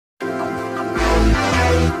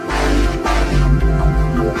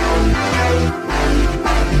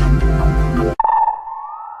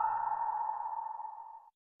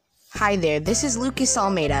Hi there, this is Lucas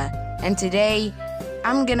Almeida, and today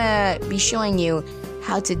I'm gonna be showing you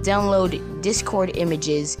how to download Discord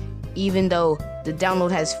images even though the download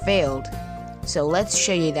has failed. So let's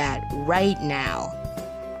show you that right now.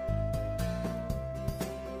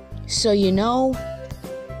 So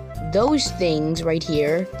those things right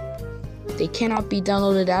here, they cannot be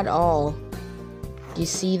downloaded at all. You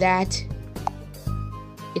see that?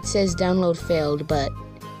 It says download failed, but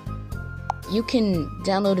you can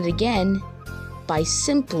download it again by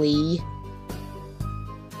simply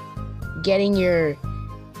getting your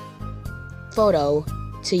photo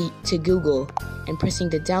to Google and pressing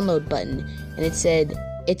the download button, and it said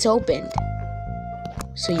it's opened.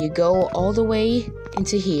 So you go all the way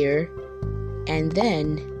into here, and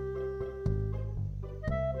then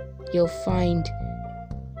you'll find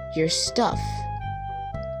your stuff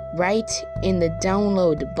right in the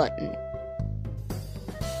download button.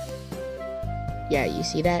 Yeah, you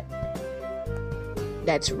see that?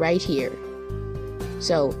 That's right here.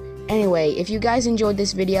 So, anyway, if you guys enjoyed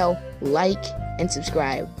this video, like and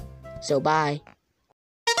subscribe. So, bye.